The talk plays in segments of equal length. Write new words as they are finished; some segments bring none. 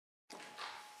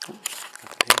Oh, got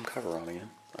the damn cover on again.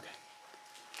 Okay.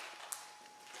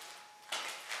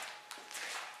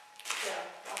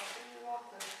 Yeah, after you walk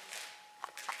them.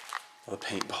 Oh, the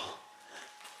paintball.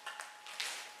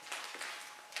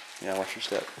 Yeah, watch your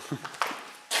step.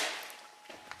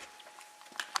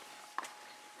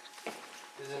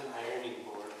 This is an ironing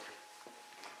board.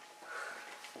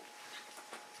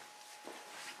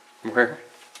 Where?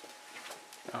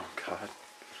 Oh, God.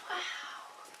 Wow.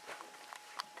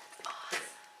 Awesome.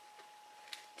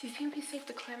 Do you think it'd be safe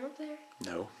to climb up there?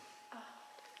 No. Oh.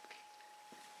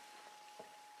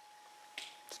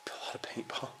 It's a lot of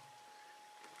paintball.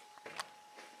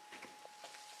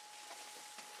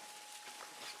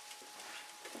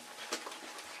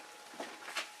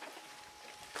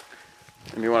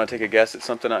 You want to take a guess at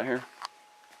something out here?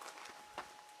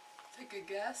 Take a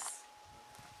guess.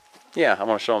 Yeah, I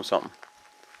want to show them something.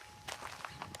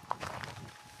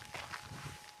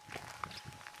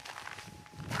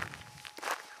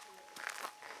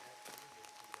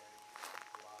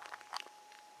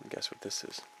 Let me guess what this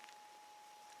is.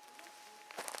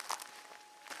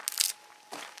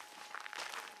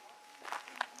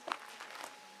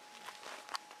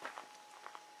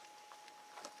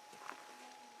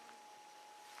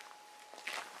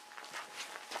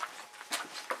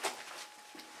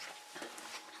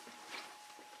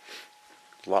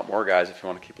 A lot more, guys, if you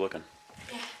want to keep looking.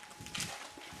 Yeah.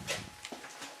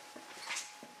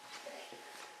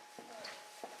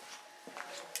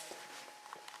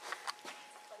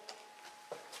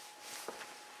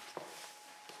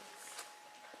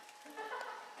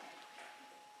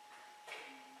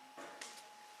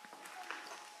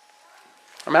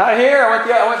 I'm out of here.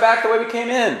 I went back the way we came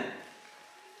in.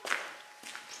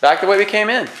 Back the way we came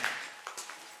in.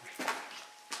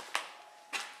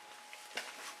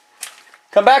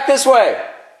 Come back this way.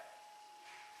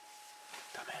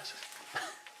 Dumbasses.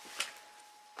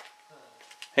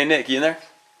 Hey, Nick, you in there? Where'd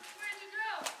you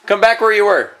go? Come back where you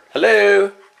were.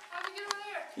 Hello. How'd you get over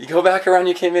there? You go back around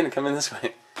you came in and come in this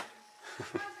way.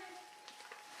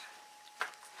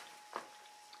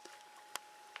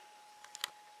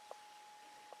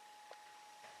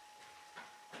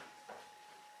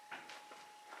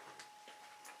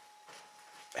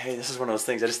 Hey, this is one of those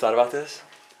things. I just thought about this.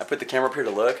 I put the camera up here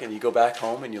to look, and you go back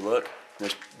home and you look, and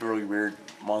there's really weird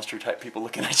monster type people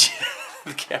looking at you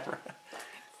with the camera.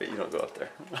 But you don't go up there.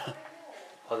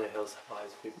 All the hills have eyes,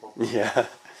 people. Yeah.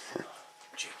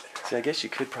 Jupiter. See, I guess you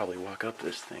could probably walk up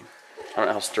this thing. I don't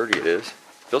know how sturdy it is.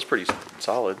 Feels pretty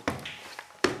solid.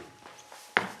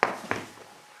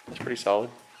 It's pretty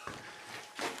solid.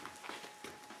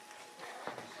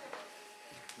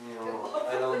 You know,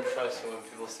 I don't trust it when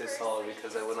people say solid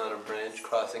because I went on a branch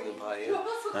crossing the bayou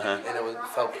and it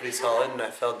felt pretty solid and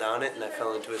I fell down it and I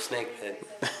fell into a snake pit.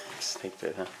 Snake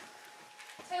pit, huh?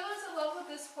 Taylor's in love with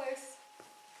this place.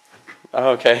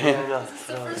 Oh, okay. Yeah, I know. This is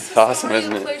the first It's awesome, historian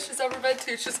isn't it? place she's ever been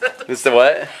to. She said. This is the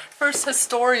what? First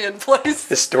historian place.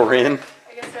 Historian.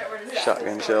 I guess that word is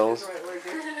Shotgun shells.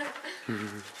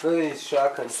 Look at these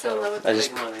shotgun Still love shells. it. I just-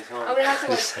 Taking one of these home. I'm gonna have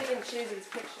to like pick and choose these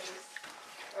pictures.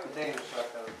 I'm taking a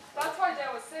shotgun. That's why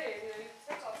Dad was saying, you know, you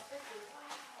take all the pictures.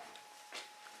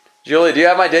 Julie, do you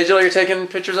have my digital you're taking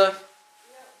pictures of?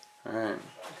 Yeah. Alright.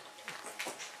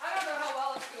 I don't know how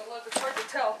well it's gonna look. It's hard to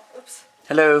tell. Oops.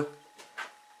 Hello.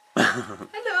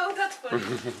 Hello. That's funny. I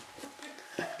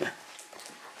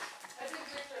took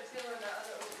pictures of Taylor and that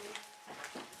other OG.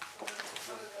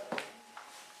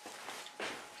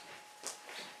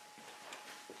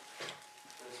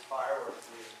 There's fireworks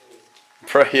in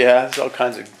these too. Yeah, there's all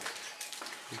kinds of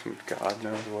God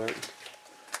knows what.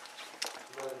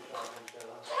 Another shotgun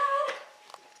shell.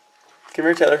 Come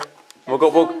here, Taylor. We'll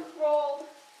Rolled.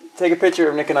 take a picture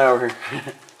of Nick and I over here.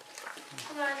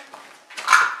 Come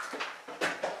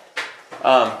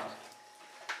on.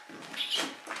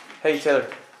 Hey Taylor.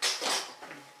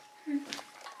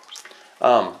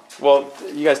 Well,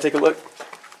 you guys take a look.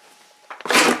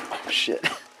 Oh shit.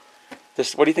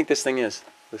 This. What do you think this thing is?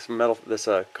 This metal, this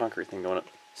concrete thing going up.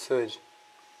 Sewage.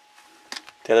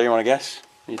 Taylor, you want to guess?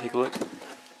 You take a look.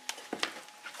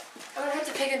 I'm gonna have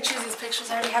to pick and choose these pictures.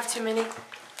 I already have too many.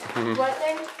 What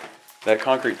thing? That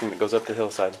concrete thing that goes up the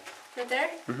hillside. Right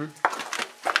there? Mm-hmm.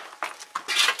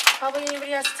 Probably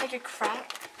anybody has to take a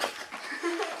crap.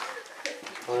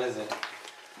 What is it?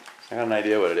 I got an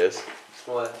idea what it is.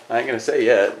 What? I ain't gonna say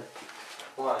yet.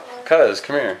 What? Cuz,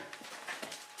 come here.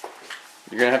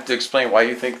 You're gonna have to explain why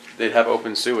you think they'd have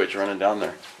open sewage running down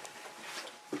there.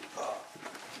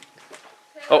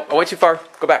 Oh, I went too far.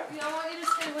 Go back. Yeah, I want you to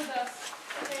stay with us.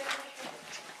 Okay.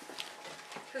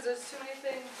 Because there's too many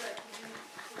things that you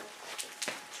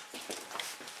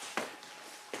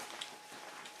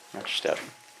Watch your step.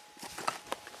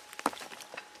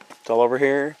 It's all over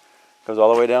here. Goes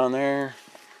all the way down there.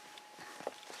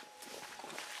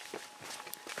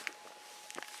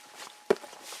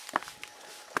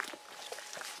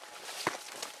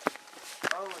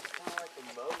 Oh, it's kind of like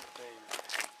a boat thing.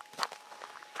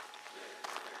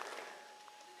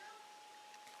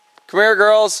 Come here,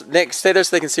 girls. Nick, stay there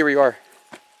so they can see where you are.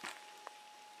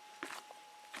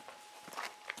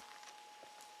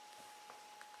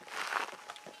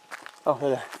 Oh,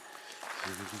 they're there.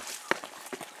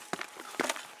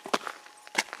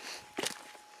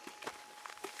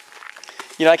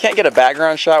 You know, I can't get a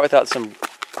background shot without some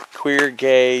queer,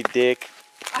 gay, dick,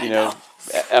 you know,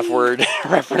 F word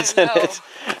reference in it.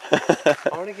 I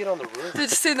want to get on the roof. Did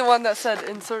you see the one that said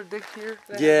insert dick here?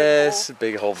 Yes,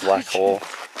 big hole, black hole.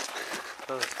 That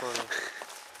was funny.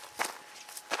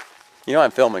 You know I'm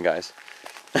filming, guys.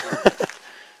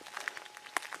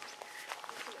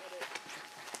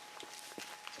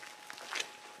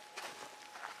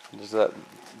 There's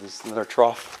another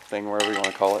trough thing, wherever you want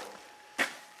to call it.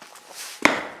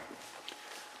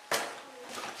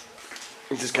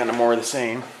 It's just kind of more of the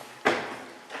same. It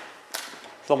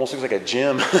almost looks like a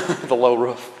gym, the low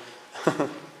roof. Oh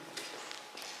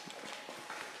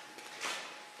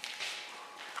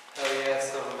yeah,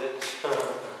 son of a bitch.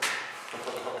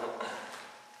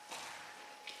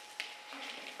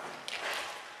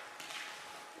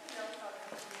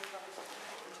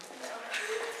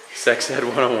 Sex Ed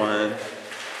 101.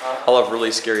 I love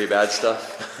really scary bad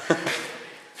stuff.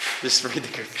 Just read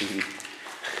the graffiti.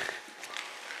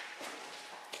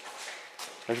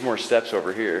 There's more steps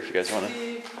over here if you guys want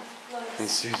to. And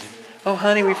Susan. Oh,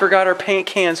 honey, we forgot our paint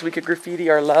cans so we could graffiti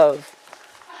our love.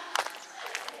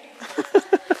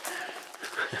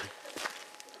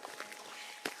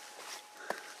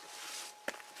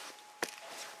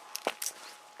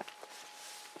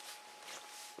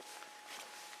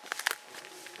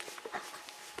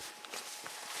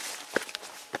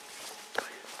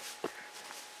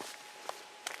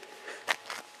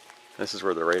 This is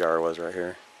where the radar was right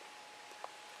here.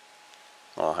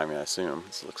 Well, I mean, I assume.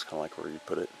 This looks kind of like where you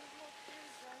put it.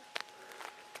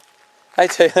 Hi,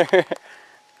 Taylor.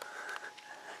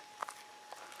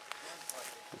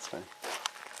 That's fine.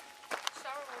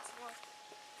 Shower what's what?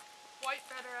 White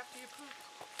better after you poop.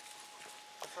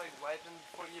 It's like wiping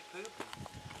before you poop.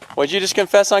 What'd you just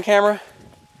confess on camera?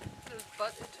 There's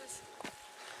butt itches.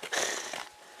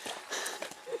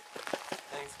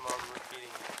 Thanks, Mom, for repeating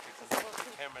it because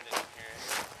the camera didn't hear it.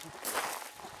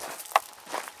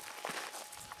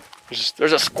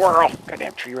 There's a squirrel.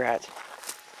 Goddamn tree rats. Hey,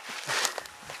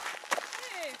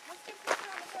 let's get this on the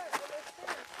back. Go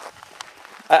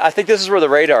upstairs. I think this is where the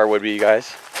radar would be, you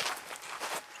guys.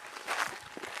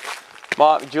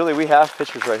 Mom, Julie, we have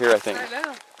pictures right here, I think. I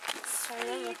know.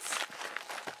 Sweet.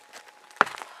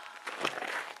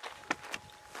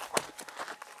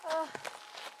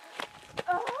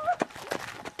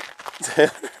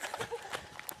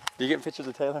 Do you get pictures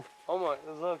of Taylor? Oh my,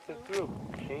 look, it's through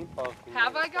paintball.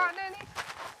 Have I gotten any?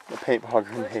 The paintball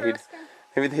grenade. Interesting.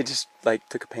 Maybe they just like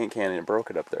took a paint can and broke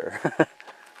it up there.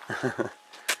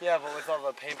 Yeah, but with all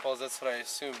the paintballs, that's what I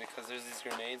assume because there's these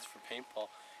grenades for paintball.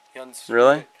 You unscrew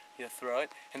Really? it, you throw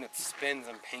it, and it spins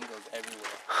and paint goes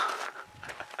everywhere.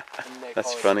 And they That's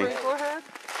call it funny. grenade. Sprinkler head?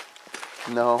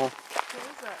 No, What is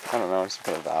that? I don't know. It's just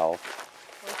a valve.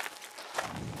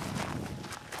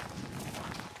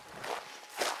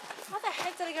 How the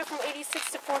heck did I go from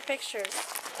 86 to 4 pictures?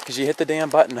 Because you hit the damn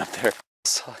button up there.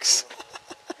 Sucks.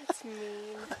 That's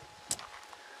mean.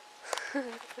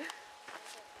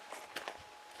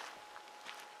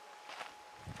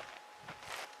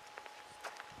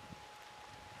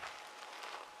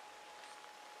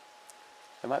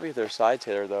 It might be their side,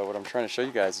 Taylor, though. What I'm trying to show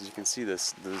you guys is you can see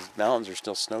this. Those mountains are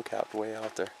still snow-capped way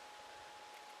out there.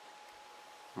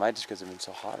 Might just because it's been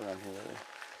so hot around here lately.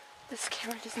 This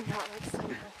camera does not like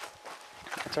sunlight.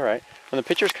 It's all right. When the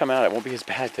pictures come out, it won't be as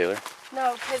bad, Taylor.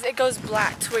 No, because it goes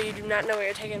black to where you do not know what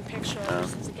you're taking a picture of. Oh.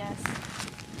 Just as a guess.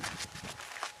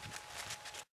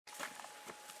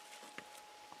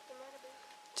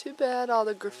 Too bad all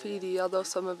the graffiti, although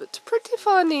some of it's pretty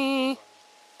funny.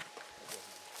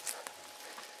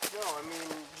 No, I mean,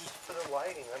 just for the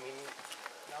lighting. I mean,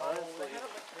 honestly.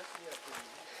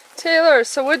 Taylor,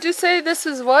 so would you say this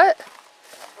is what?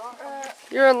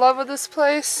 You're in love with this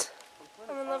place?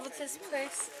 I'm in love with this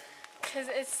place because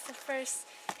it's the first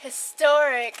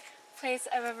historic place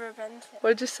I've ever been to.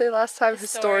 What did you say last time?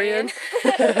 Historian.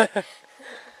 Historian.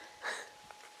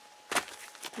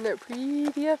 Isn't it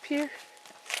pretty up here?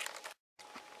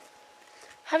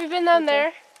 Have you been down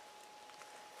there?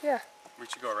 Yeah. We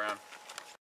should go around.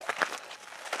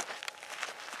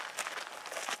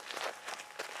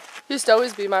 Used to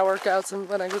always be my workouts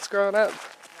when I was growing up. These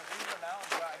are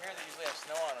mountains out here that usually have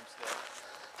snow on them still.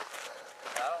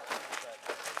 I don't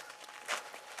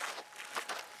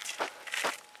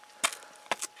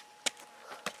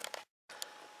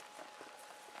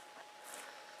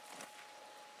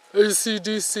think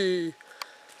AC/DC.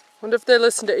 Wonder if they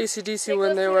listened to AC/DC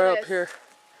when they were up here.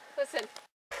 Listen.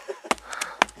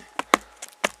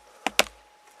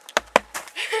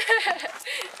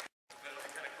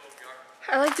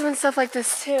 I like doing stuff like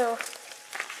this too.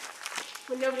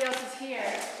 When nobody else is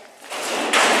here.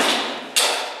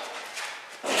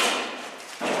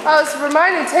 I was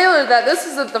reminding Taylor that this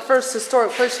isn't the first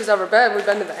historic place she's ever been. We've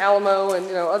been to the Alamo and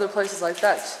other places like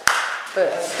that.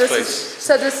 But this is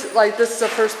the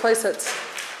first place that's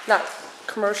not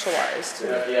commercialized.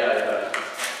 Yeah.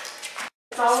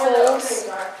 Holes.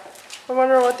 I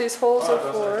wonder what these holes are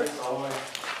for.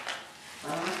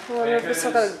 I wonder if it's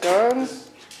some kind of gun.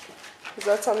 Because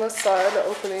that's on this side, the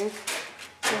opening.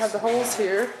 We have the holes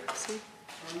here. See?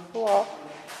 The wall.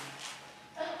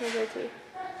 Right there.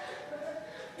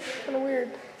 Kind of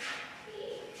weird.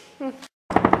 You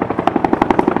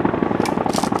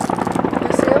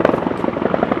see them?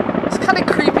 It's kind of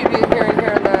creepy being here and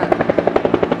hearing that.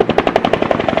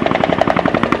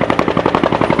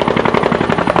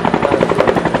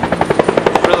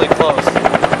 Really close.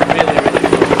 Really, really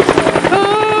close.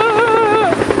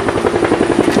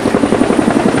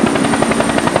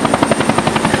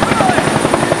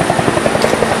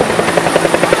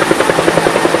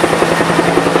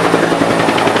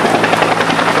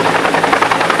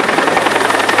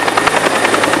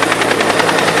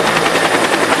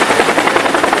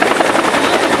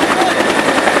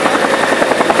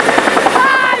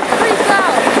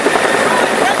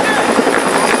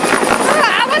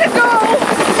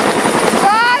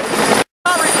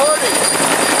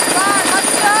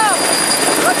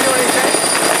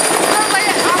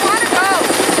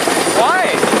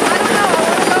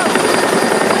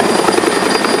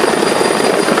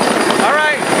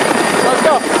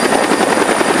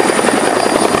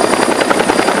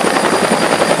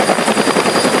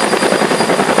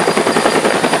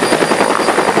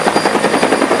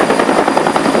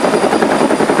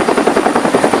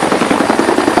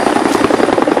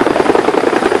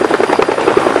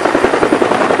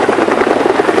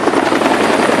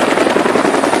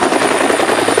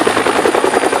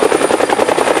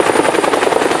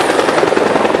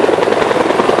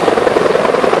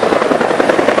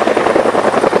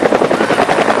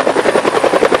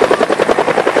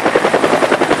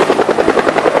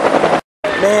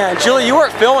 Man, Julie, you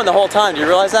weren't filming the whole time. Do you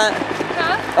realize that?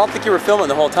 Huh? I don't think you were filming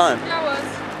the whole time. Yeah, I was.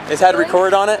 It's had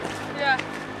record on it? Yeah.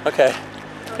 Okay.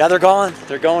 Yeah, they're gone.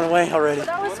 They're going away already.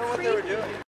 That was creepy.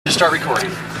 Just start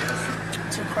recording.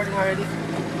 It's recording already.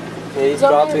 Yeah, he's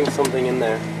dropping something in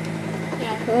there.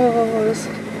 Yeah. Oh, this.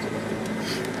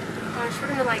 Gosh, we're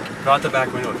gonna like Go out the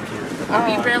back window if you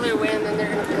can. be barely away and then they're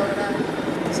gonna blow it out.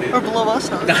 See? Or below us,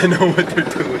 huh? I know what they're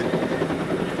doing.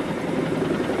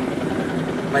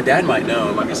 My dad might know.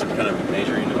 It might be some kind of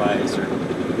measuring device or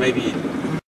maybe.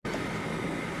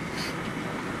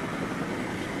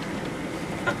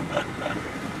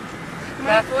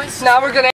 My voice. Now we're gonna